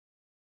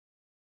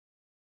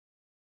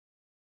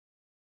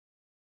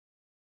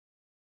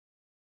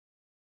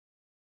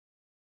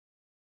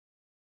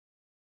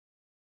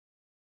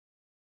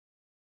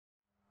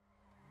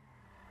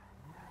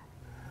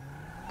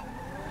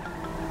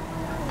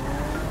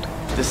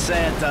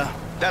Santa.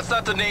 That's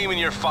not the name in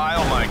your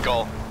file,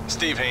 Michael.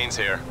 Steve Haynes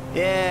here.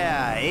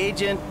 Yeah,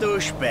 Agent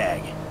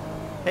Douchebag.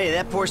 Hey,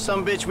 that poor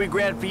sumbitch we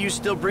grabbed for you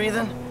still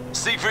breathing?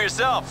 See for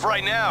yourself,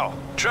 right now.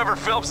 Trevor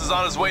Phillips is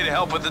on his way to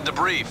help with the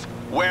debrief.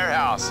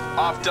 Warehouse,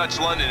 off Dutch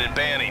London and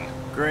Banning.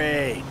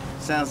 Great.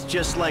 Sounds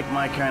just like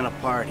my kind of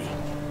party.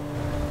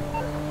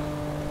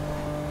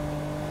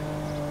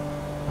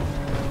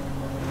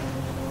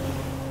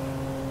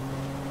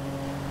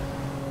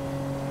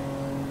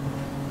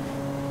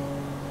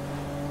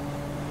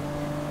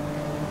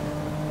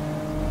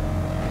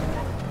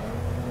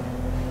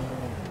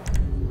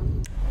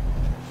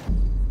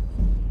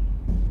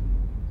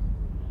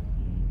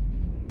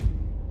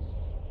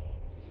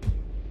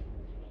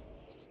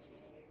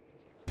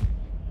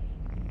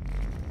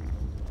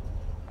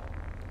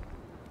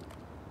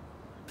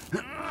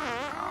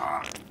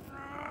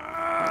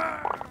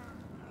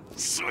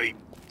 Sweet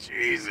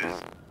Jesus.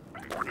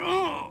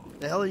 Oh.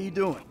 The hell are you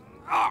doing?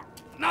 Oh,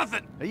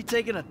 nothing. Are you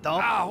taking a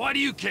dump? Ah, why do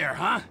you care,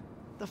 huh?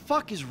 The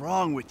fuck is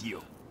wrong with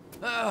you?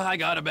 I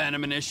got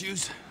abandonment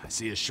issues. I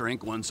see a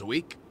shrink once a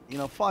week. You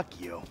know,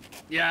 fuck you.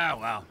 Yeah,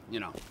 well,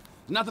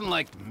 nothing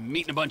like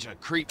meeting a bunch of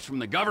creeps from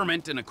the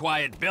government in a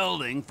quiet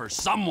building for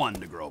someone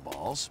to grow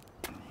balls.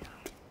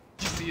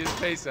 You see his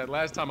face that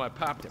last time I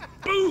popped him.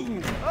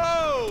 Boom!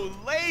 Oh,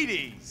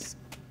 ladies!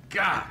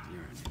 God,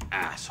 you're an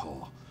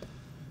asshole.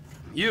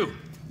 You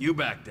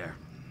back there.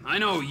 I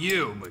know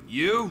you, but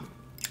you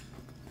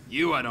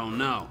I don't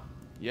know.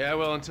 Yeah,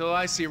 well, until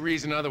I see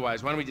reason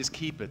otherwise, why don't we just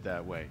keep it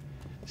that way?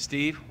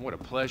 Steve, what a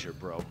pleasure,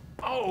 bro.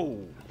 Oh!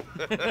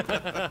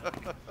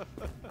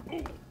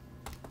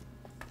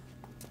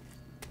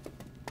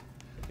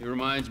 He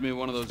reminds me of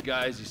one of those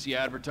guys you see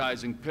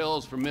advertising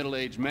pills for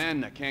middle-aged men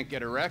that can't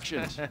get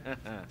erections.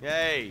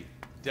 Hey,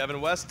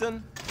 Devin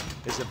Weston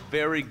is a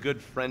very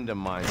good friend of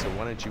mine, so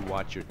why don't you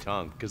watch your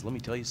tongue? Because let me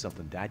tell you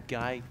something, that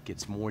guy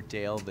gets more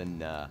tail than,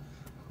 than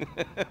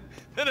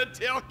a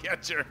tail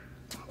catcher.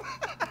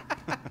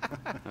 I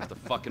have to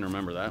fucking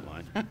remember that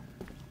line.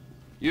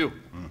 You,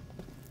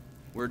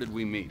 where did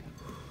we meet?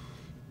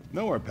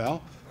 Nowhere,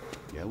 pal.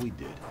 Yeah, we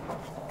did.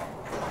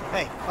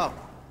 Hey, oh,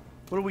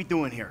 what are we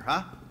doing here,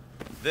 huh?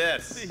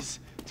 This. Please,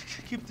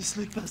 keep the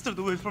sleek bastard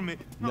away from me.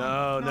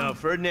 No,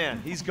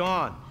 Ferdinand, he's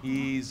gone.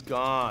 He's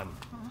gone.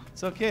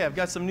 It's okay, I've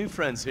got some new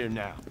friends here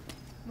now.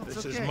 No, it's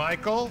This okay. is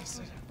Michael,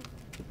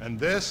 and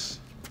this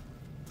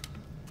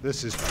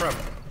is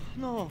Trevor.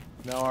 No.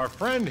 Now, our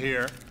friend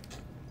here,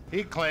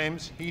 he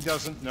claims he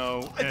doesn't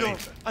know anything.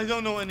 I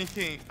don't know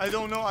anything. I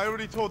don't know. I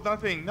already told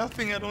nothing.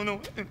 Nothing. I don't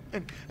know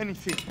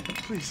anything.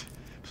 Please,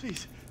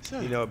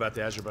 sir. You know about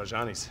the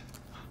Azerbaijanis.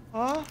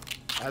 Huh?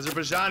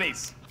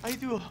 Azerbaijanis. I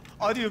do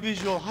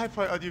audiovisual,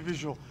 hi-fi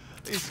audiovisual.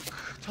 It's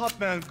top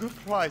man, good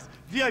price,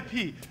 VIP.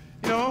 You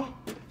know?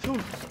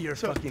 You're a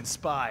fucking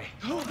spy.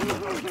 And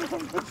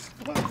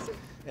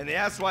the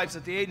asswipes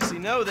at the agency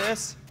know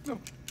this. No.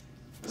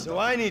 So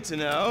I need to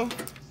know,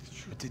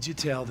 what did you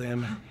tell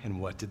them, and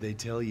what did they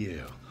tell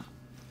you?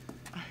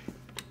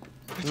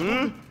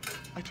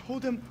 I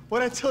told them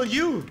what I tell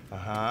you.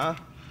 Uh-huh.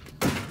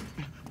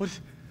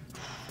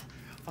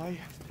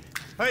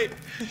 Hey,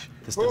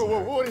 This whoa, doesn't whoa,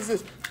 hurt. what is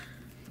this?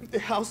 The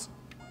house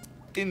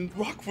in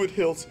Rockwood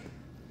Hills.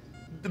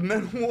 The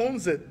man who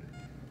owns it,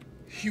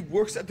 he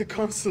works at the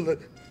consulate.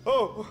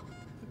 Oh,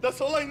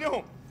 that's all I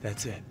know.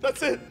 That's it.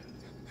 That's it.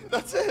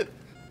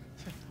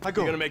 I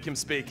go. You're gonna make him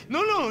speak.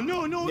 No.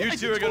 You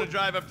two are gonna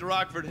drive up to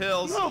Rockford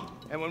Hills. No.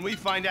 And when we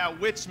find out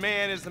which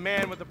man is the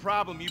man with the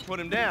problem, you put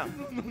him down.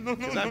 No.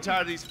 Because I'm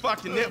tired of these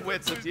fucking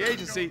nitwits at the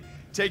agency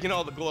taking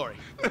all the glory.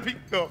 Let me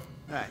go.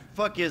 All right,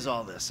 fuck is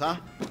all this, huh?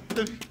 I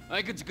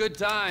think it's a good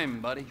time,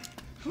 buddy.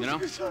 You know,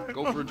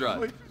 go for a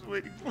drive.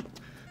 Wait.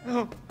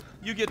 No.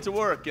 You get to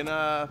work, and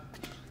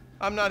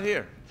I'm not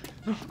here.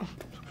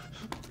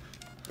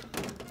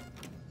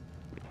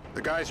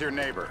 The guy's your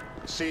neighbor.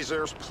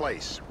 Caesar's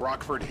Place,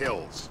 Rockford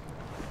Hills.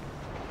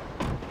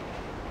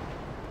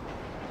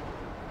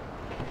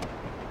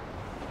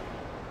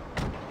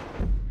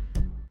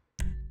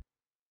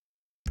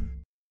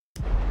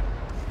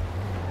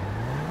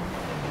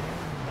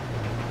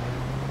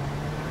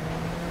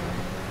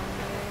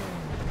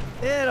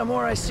 Yeah, the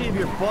more I see of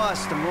your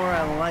boss, the more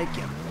I like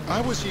him. I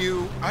was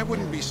you, I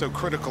wouldn't be so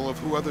critical of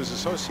who others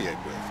associate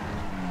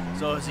with.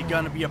 So is he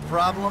gonna be a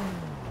problem?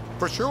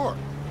 For sure.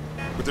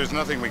 But there's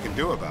nothing we can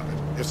do about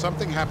it. If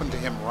something happened to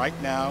him right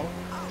now,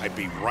 I'd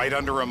be right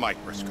under a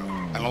microscope.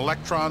 An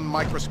electron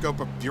microscope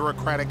of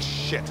bureaucratic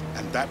shit.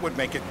 And that would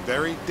make it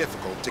very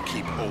difficult to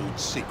keep old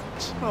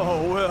secrets.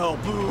 Oh, well,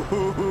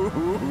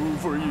 boo-hoo-hoo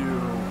for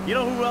you. You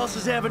know who else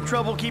is having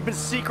trouble keeping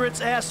secrets,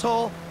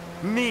 asshole?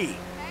 Me.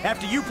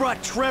 After you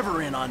brought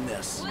Trevor in on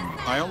this.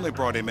 I only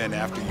brought him in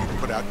after you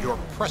put out your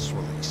press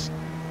release.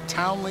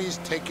 Townley's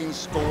taking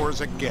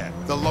scores again.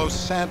 The Los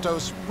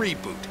Santos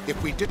reboot.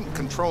 If we didn't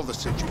control the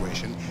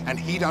situation and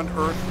he'd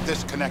unearthed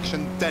this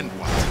connection, then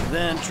what?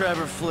 Then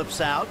Trevor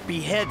flips out,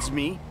 beheads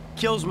me,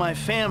 kills my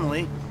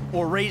family,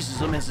 or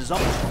raises them as his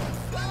own.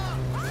 I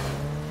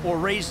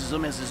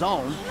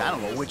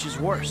don't know which is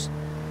worse.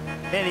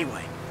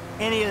 Anyway,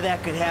 Any of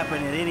that could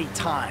happen at any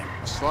time.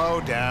 Slow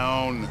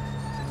down.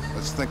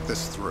 Let's think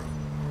this through.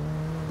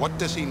 What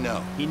does he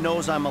know? He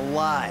knows I'm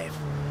alive.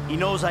 He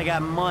knows I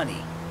got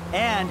money.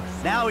 And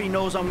now he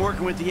knows I'm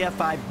working with the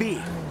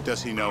FIB.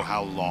 Does he know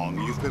how long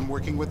you've been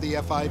working with the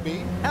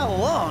FIB? How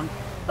long?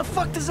 The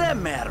fuck does that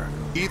matter?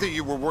 Either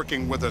you were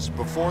working with us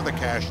before the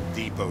Cash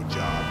Depot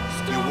job,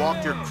 you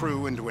walked your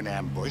crew into an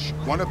ambush,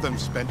 one of them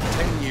spent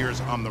 10 years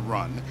on the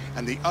run,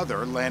 and the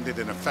other landed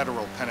in a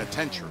federal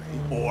penitentiary.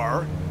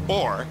 Or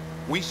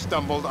we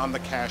stumbled on the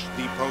Cash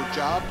Depot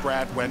job,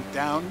 Brad went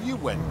down, you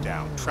went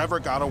down, Trevor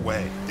got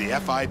away. The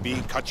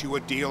FIB cut you a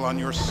deal on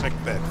your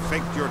sickbed,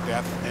 faked your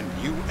death, and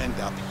you end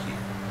up here.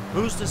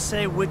 Who's to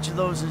say which of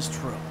those is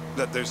true?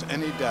 That there's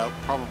any doubt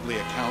probably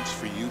accounts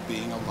for you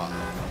being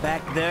alive.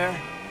 Back there,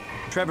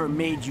 Trevor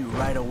made you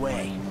right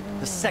away.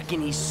 The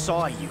second he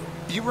saw you.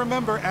 You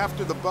remember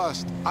after the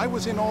bust, I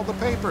was in all the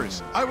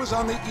papers. I was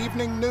on the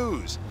evening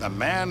news. The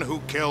man who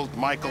killed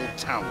Michael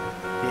Townley.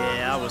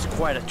 Yeah, I was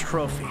quite a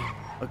trophy.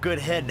 A good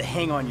head to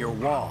hang on your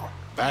wall.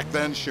 Back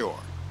then, sure.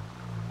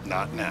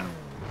 Not now.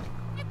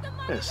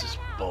 This is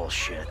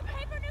bullshit.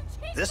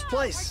 This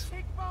place?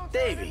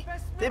 Davey,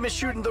 they've been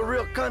shooting the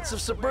real cunts of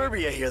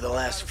suburbia here the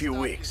last few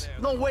weeks.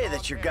 No way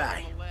that's your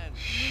guy.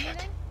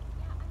 Shit.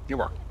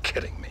 You are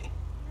kidding me.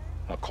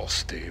 I'll call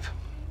Steve.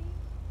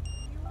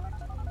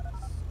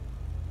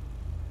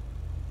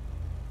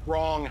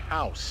 Wrong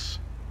house.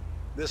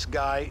 This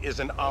guy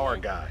isn't our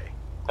guy.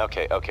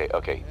 Okay.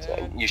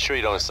 You sure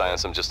you don't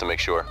silence him just to make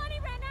sure?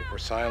 If we're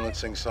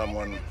silencing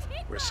someone,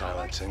 we're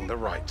silencing the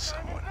right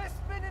someone.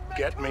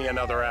 Get me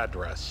another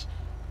address.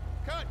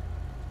 Cut.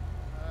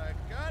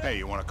 Hey,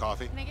 you want a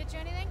coffee? Can I get you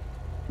anything?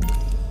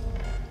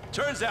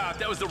 Turns out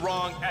that was the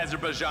wrong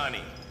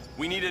Azerbaijani.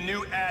 We need a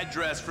new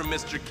address from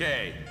Mr.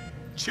 K.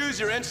 Choose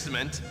your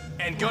instrument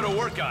and go to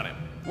work on it.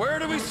 Where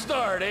do we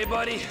start, eh,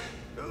 buddy?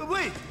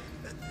 Wait!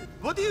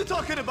 What are you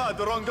talking about,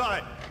 the wrong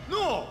guy?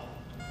 No!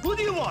 Who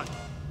do you want?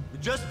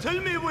 Just tell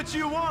me what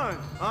you want.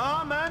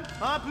 Huh, man?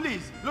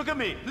 Please, look at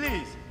me,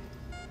 please.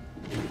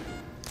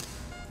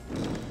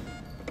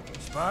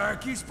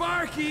 Sparky,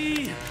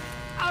 Sparky!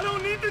 I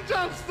don't need the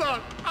jump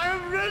start. I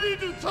am ready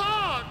to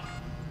talk.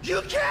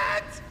 You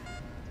can't!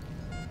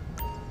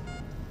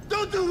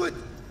 Don't do it!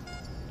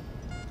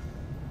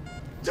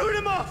 Turn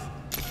him off!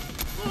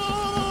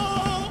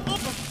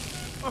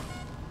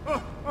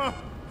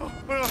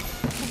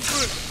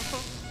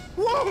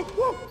 Whoa,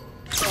 whoa!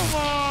 Come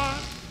on!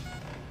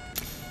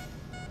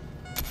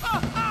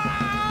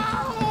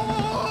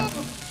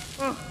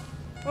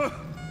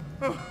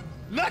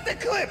 Not the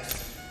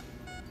clips!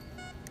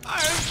 I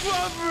am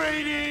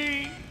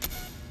cooperating!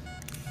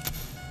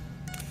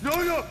 No!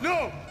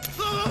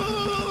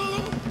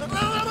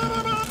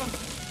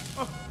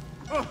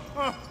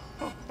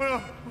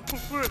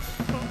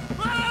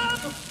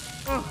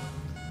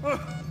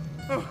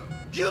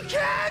 You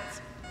can't!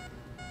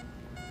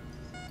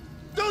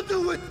 Don't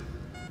do it!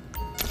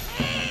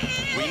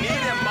 We need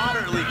him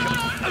moderately.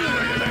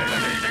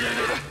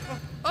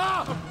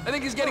 I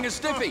think he's getting a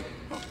stiffy.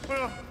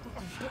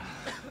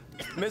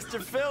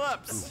 Mr.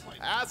 Phillips,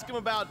 ask him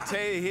about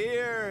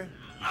Tahir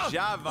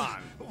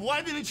Javan.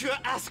 Why didn't you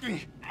ask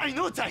me? I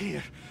know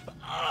Tahir.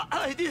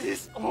 I did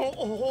his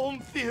home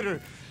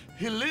theater.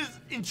 He lives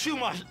in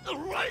Chumash,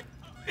 right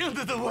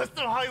into the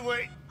Western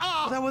Highway.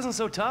 Well, that wasn't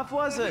so tough,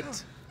 was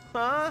it?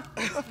 Huh?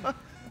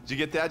 Did you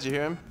get that? Did you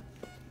hear him?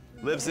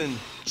 Lives in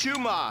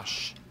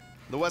Chumash,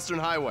 the Western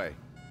Highway.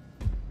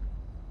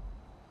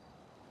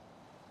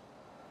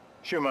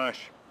 Shumash,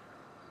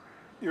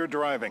 you're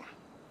driving.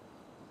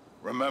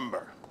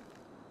 Remember,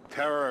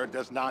 terror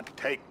does not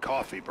take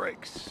coffee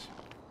breaks.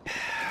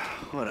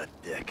 What a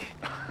dick.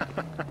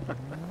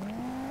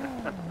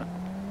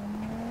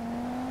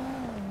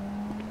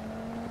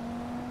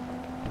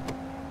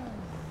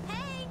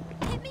 Hey,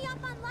 hit me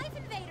up on Life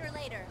Invader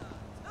later.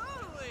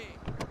 Totally.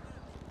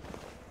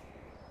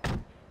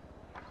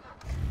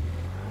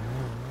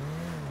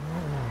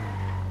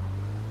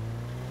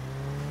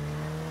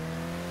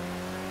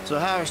 So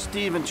how are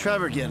Steve and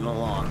Trevor getting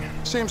along?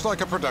 Seems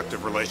like a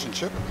productive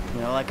relationship.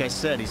 You know, like I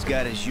said, he's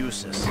got his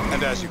uses.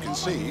 And as you can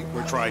see,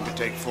 we're trying to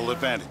take full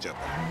advantage of it.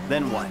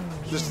 Then what?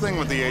 This thing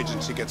with the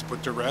agency gets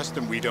put to rest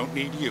and we don't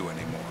need you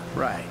anymore.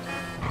 Right.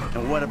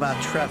 And what about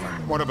Trevor?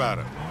 What about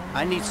it?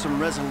 I need some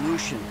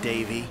resolution,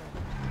 Davey.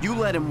 You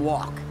let him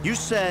walk. You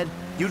said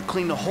you'd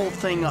clean the whole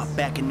thing up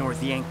back in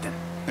North Yankton.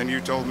 And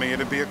you told me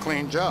it'd be a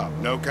clean job,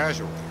 no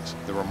casualties.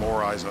 There were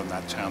more eyes on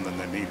that town than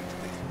there needed to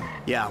be.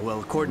 Yeah, well,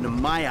 according to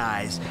my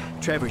eyes,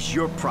 Trevor's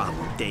your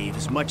problem, Dave,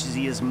 as much as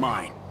he is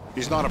mine.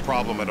 He's not a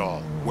problem at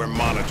all. We're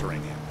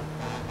monitoring him.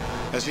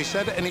 Has he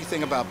said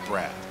anything about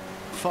Brad?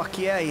 Fuck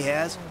yeah, he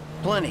has.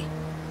 Plenty.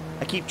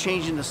 I keep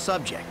changing the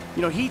subject.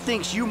 You know, he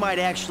thinks you might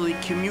actually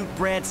commute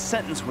Brad's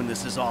sentence when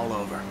this is all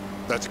over.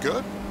 That's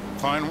good.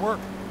 Fine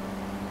work.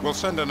 We'll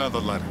send another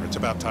letter. It's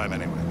about time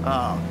anyway.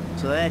 Oh,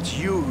 so that's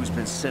you who's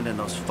been sending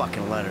those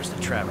fucking letters to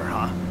Trevor,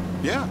 huh?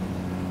 Yeah.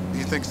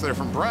 He thinks they're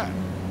from Brad,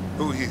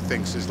 who he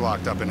thinks is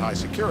locked up in high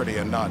security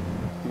and not,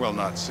 well,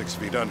 not 6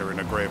 feet under in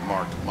a grave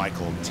marked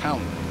Michael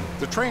Townley.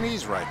 The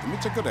trainee's right, and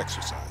it's a good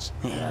exercise.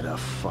 Yeah, the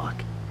fuck.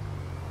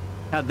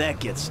 How'd that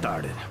get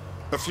started?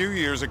 A few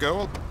years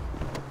ago,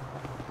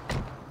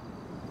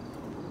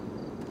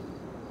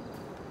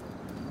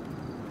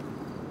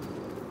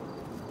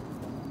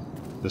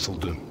 This'll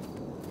do.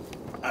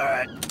 All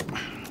right.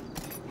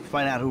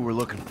 Find out who we're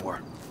looking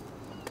for.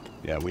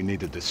 Yeah, we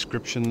need a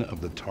description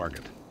of the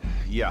target.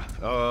 Yeah,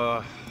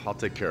 I'll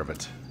take care of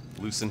it.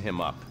 Loosen him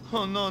up.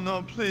 Oh, no,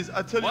 no, please.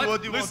 I tell What? you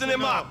what you Loosen want him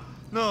to know. up.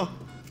 No,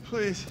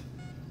 please.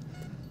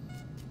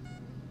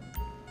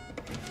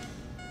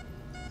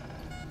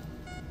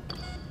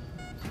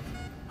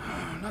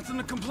 Nothing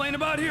to complain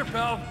about here,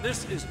 pal.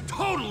 This is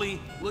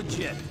totally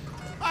legit.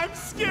 I'm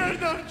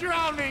scared of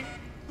drowning.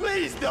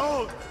 Please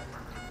don't.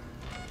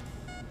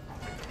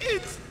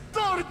 It's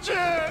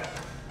torture.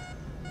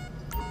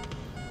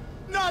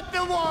 Not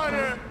the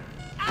water.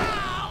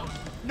 Ow!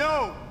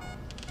 No.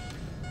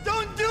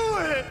 Don't do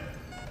it.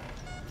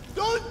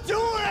 Don't do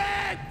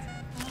it.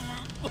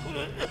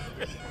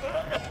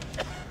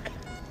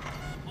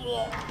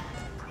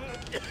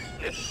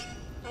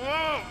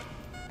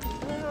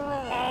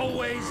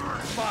 Always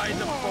by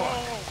the book.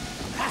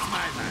 That's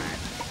my man.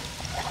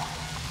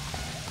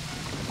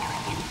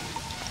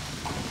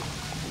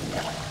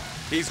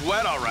 He's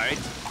wet, all right.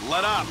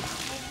 Let up.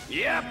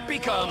 Yep, he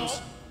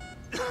comes.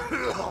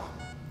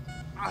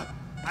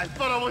 I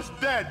thought I was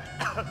dead.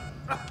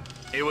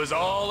 It was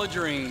all a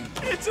dream.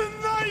 It's a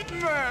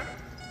nightmare.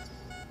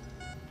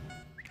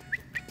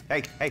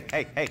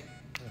 Hey.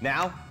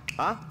 Now?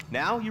 Huh?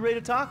 Now? You ready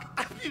to talk?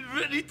 I've been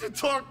ready to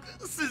talk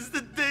since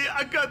the day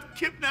I got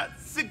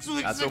kidnapped 6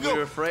 weeks That's ago. what we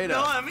were afraid of.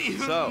 No, I mean,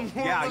 So,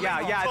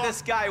 yeah,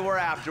 this guy we're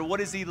after, what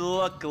does he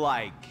look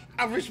like?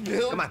 Average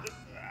build. Come on.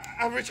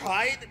 Average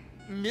height.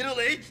 Middle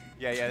age.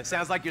 Yeah, it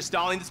sounds like you're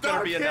stalling. This better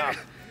Dark be hair.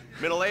 enough.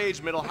 Middle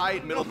age, middle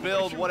height, middle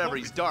build, whatever.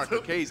 He's dark,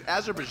 okay? He's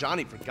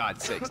Azerbaijani, for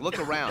God's sakes. Look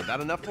around. That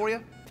enough for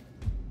you?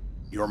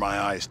 you're my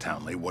eyes,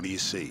 Townley. What do you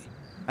see?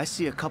 I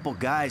see a couple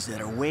guys that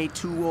are way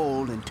too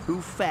old and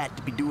too fat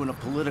to be doing a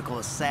political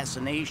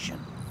assassination.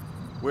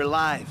 We're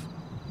live.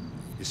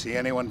 You see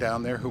anyone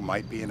down there who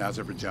might be an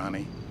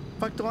Azerbaijani?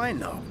 Fuck do I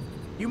know?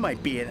 You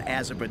might be an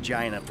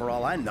Azerbaijani for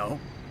all I know.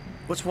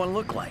 What's one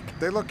look like?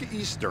 They look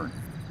Eastern.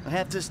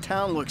 Half this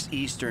town looks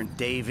Eastern,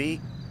 Davy.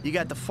 You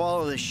got the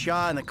fall of the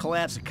Shah and the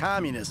collapse of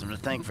communism to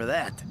thank for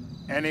that.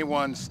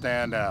 Anyone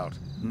stand out?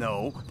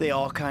 No, they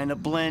all kind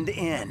of blend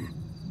in.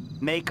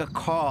 Make a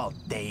call,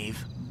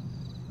 Dave.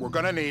 We're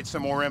gonna need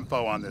some more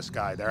info on this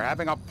guy. They're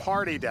having a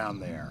party down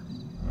there.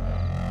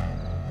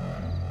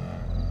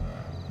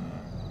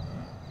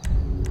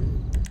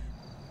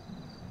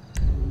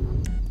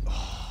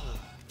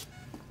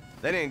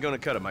 That ain't gonna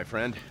cut it, my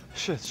friend.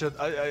 Shit.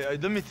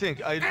 Let me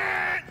think.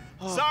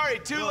 Sorry,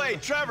 too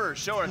late. Trevor,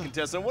 show our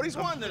contestant what he's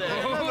won today.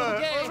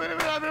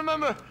 I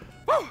remember.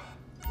 Woo!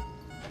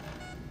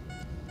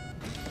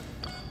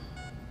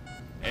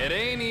 It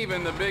ain't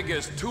even the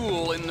biggest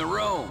tool in the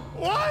room.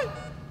 What?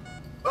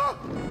 Oh,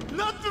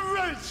 not the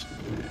wrench.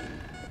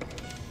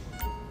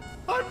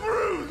 I'm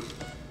bruised.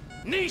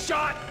 Knee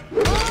shot!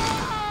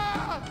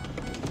 Ah!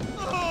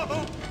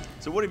 Oh!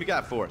 So what have you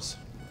got for us?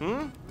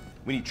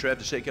 We need Trev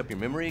to shake up your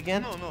memory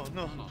again? No, please,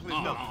 no, please.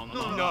 No,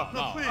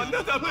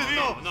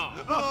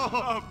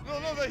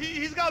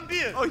 he's got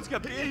beer. Oh, he's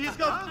got beer? He's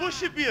got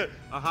bushy beer.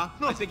 Uh-huh.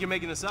 No. I think you're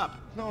making this up.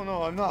 No,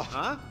 I'm not.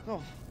 Huh?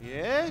 No.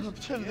 Yeah? I'm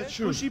telling the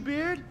truth. Bushy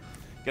beard?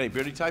 Got any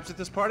beardy types at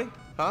this party?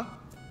 Huh?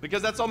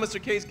 Because that's all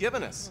Mr. K's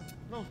given us.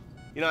 No.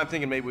 You know, I'm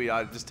thinking maybe we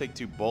ought to just take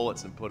 2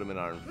 bullets and put them in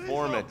our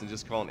informant and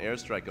just call an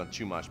airstrike on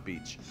Chumash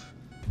Beach.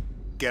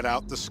 Get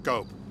out the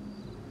scope.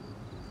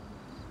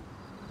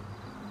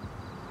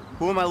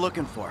 Who am I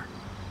looking for?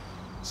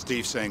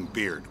 Steve's saying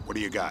beard. What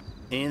do you got?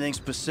 Anything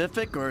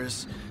specific, or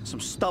is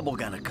some stubble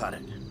gonna cut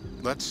it?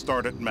 Let's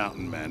start at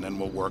Mountain Men, and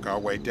we'll work our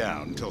way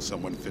down until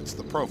someone fits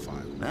the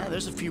profile. Nah,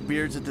 there's a few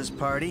beards at this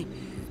party.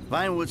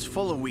 Vinewood's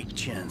full of weak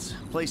chins.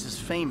 Place is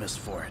famous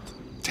for it.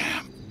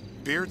 Damn.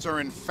 Beards are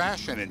in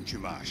fashion in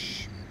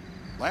Chumash.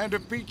 Land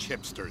of beach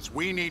hipsters.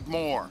 We need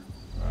more.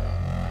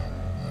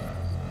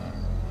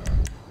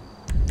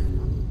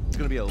 It's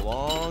gonna be a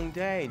long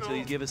day until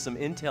you give us some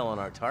intel on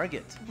our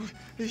target.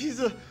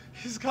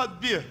 He's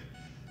got beer.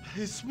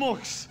 He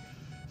smokes.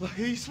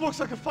 He smokes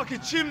like a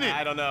fucking chimney.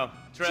 I don't know.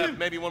 Trev,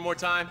 maybe one more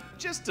time?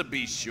 Just to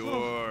be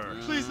sure.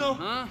 Please, no.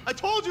 I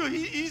told you,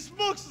 he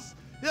smokes.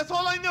 That's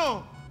all I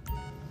know.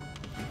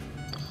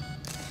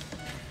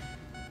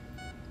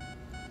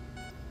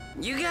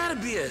 You gotta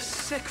be a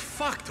sick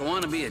fuck to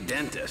want to be a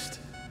dentist.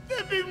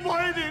 They've been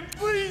waiting.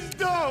 Please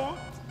don't.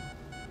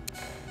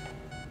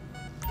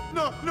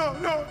 No.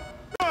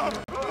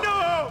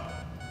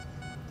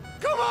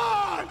 Come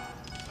on.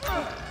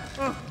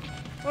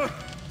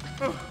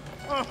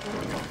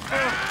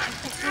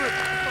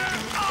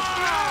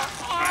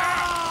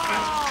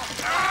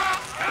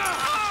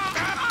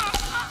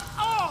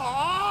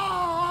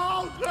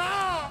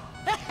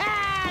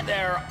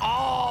 They're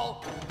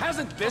all...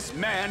 Hasn't this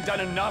man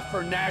done enough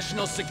for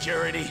national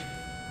security?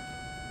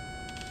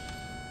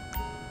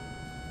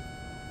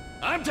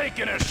 I'm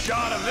taking a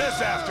shot of this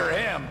after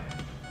him.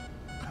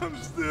 I'm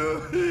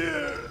still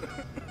here.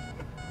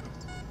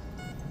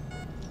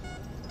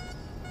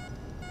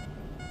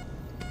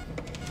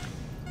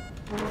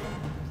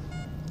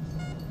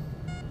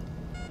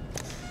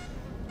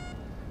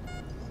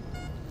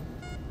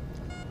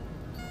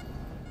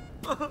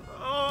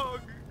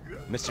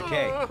 Mr.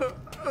 K.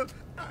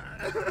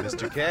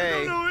 Mr. K.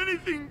 I don't know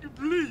anything,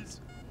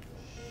 please.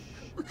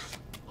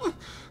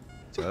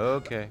 It's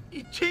okay.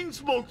 He chain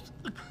smokes.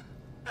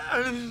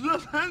 And he's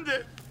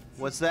left-handed.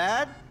 What's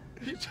that?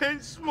 He chain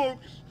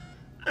smokes.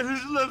 And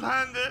he's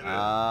left-handed.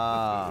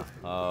 Ah,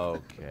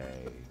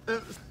 okay. Any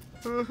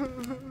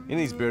of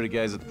these bearded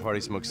guys at the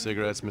party smoke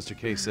cigarettes? Mr.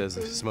 K says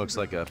he smokes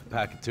like a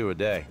pack of 2 a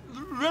day.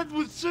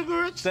 Redwood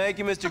cigarettes? Thank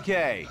you, Mr.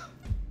 K.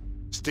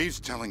 Steve's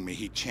telling me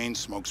he chain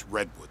smokes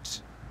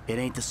redwoods. It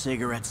ain't the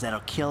cigarettes that'll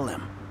kill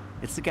him.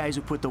 It's the guys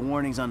who put the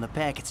warnings on the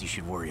packets you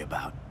should worry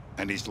about.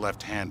 And he's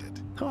left-handed.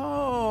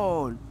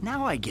 Oh,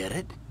 now I get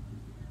it.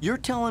 You're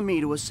telling me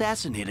to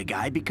assassinate a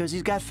guy because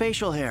he's got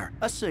facial hair,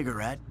 a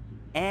cigarette,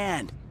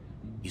 and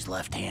he's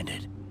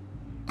left-handed.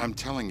 I'm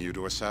telling you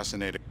to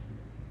assassinate a...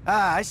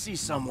 Ah, I see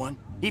someone.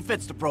 He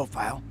fits the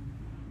profile.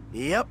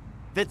 Yep,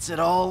 fits it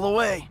all the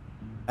way.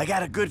 I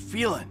got a good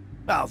feeling.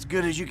 Well, as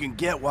good as you can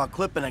get while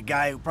clipping a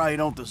guy who probably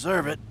don't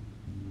deserve it.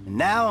 And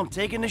now I'm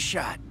taking the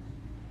shot.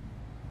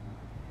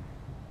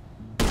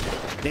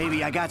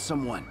 Baby, I got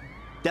someone.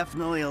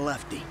 Definitely a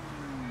lefty.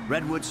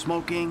 Redwood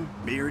smoking,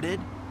 bearded,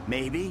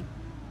 maybe,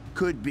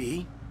 could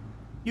be,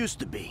 used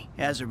to be,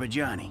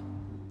 Azerbaijani.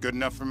 Good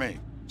enough for me.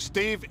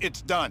 Steve,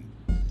 it's done.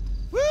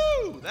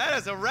 Woo! That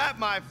is a wrap,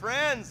 my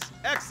friends.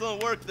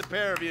 Excellent work, the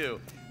pair of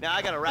you. Now,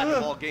 I got a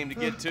racquetball game to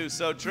get to,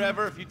 so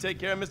Trevor, if you take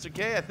care of Mr.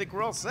 K, I think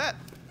we're all set.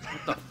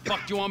 What the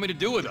fuck do you want me to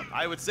do with him?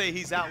 I would say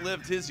he's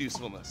outlived his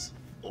usefulness.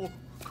 Oh,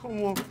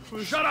 come on,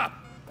 please. Shut up!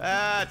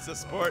 That's a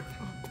sport.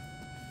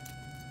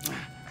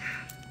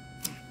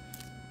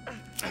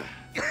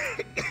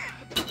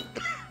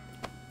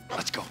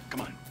 Let's go,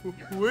 come on.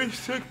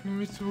 Where's taking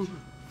me to?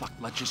 Fuck,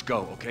 let's just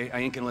go, okay? I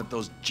ain't gonna let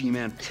those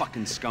G-Man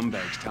fucking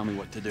scumbags tell me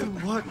what to do.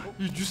 What?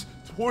 You just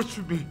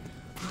tortured me.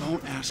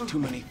 Don't ask too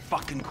many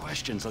fucking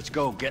questions. Let's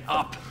go, get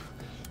up.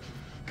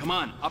 Come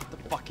on, up the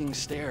fucking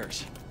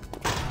stairs.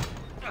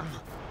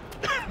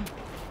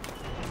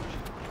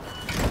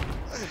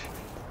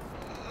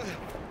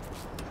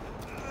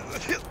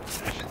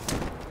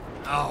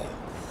 Oh,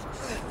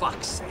 for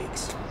fuck's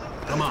sakes.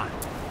 Come on,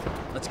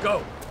 let's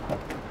go. All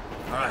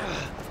right,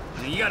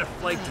 now you got a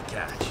flight to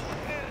catch,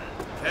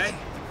 okay?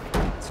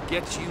 Let's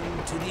get you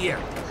to the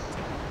airport.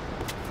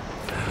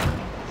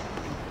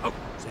 Oh,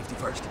 safety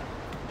first.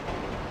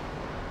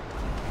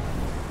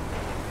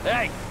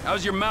 Hey,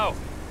 how's your mouth?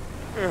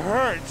 It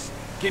hurts.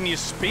 Can you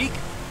speak?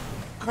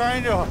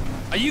 Kinda.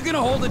 Are you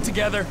gonna hold it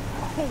together?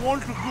 I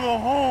want to go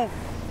home.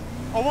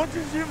 I want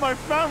to see my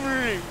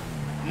family.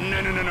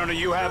 No,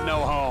 you have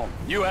no home.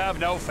 You have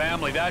no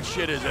family. That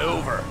shit is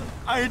over.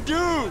 I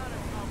do.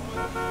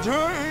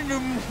 They're in the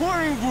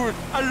morning wood.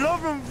 I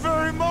love them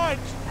very much.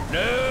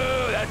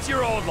 No, that's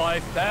your old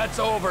life. That's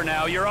over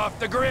now. You're off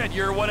the grid.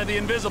 You're one of the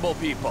invisible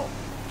people.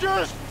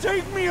 Just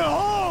take me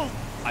home.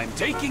 I'm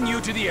taking you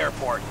to the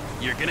airport.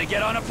 You're gonna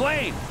get on a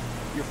plane.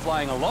 You're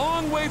flying a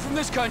long way from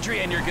this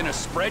country and you're gonna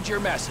spread your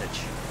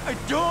message. I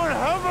don't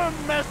have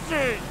a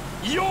message.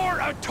 You're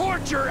a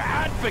torture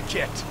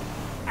advocate.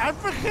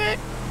 Advocate?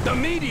 The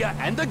media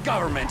and the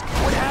government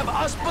would have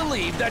us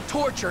believe that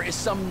torture is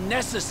some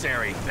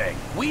necessary thing.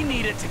 We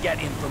need it to get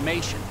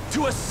information,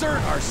 to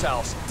assert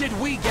ourselves. Did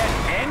we get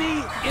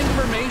any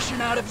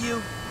information out of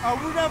you? I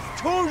would have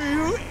told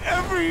you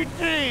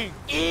everything.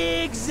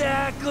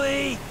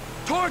 Exactly.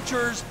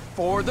 Torture's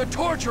for the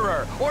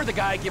torturer, or the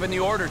guy giving the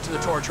order to the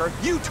torturer.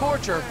 You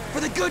torture for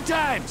the good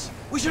times.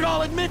 We should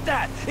all admit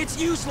that. It's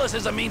useless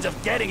as a means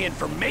of getting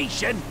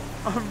information.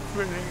 I'm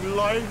feeling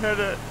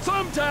lightheaded.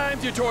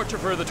 Sometimes you torture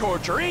for the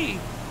torturee,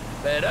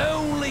 but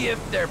only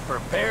if they're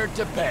prepared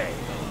to pay.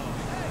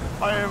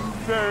 I am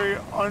very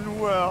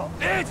unwell.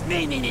 It's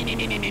me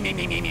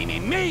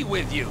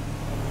with you.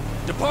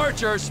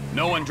 Departures.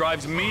 No one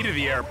drives me to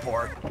the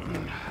airport.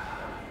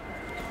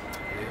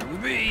 Here we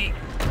be.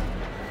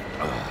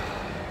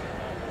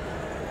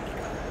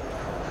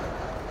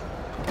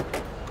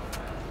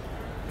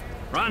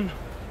 Run.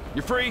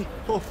 You're free.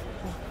 Oh,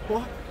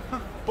 what?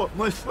 But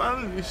my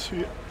family's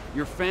here.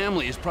 Your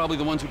family is probably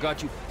the ones who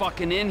got you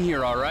fucking in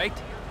here, all right?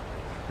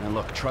 Now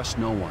look, trust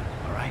no one,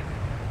 all right?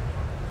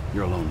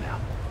 You're alone now.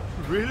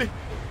 Really?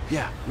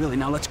 Yeah, really.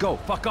 Now let's go.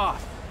 Fuck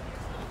off.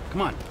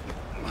 Come on.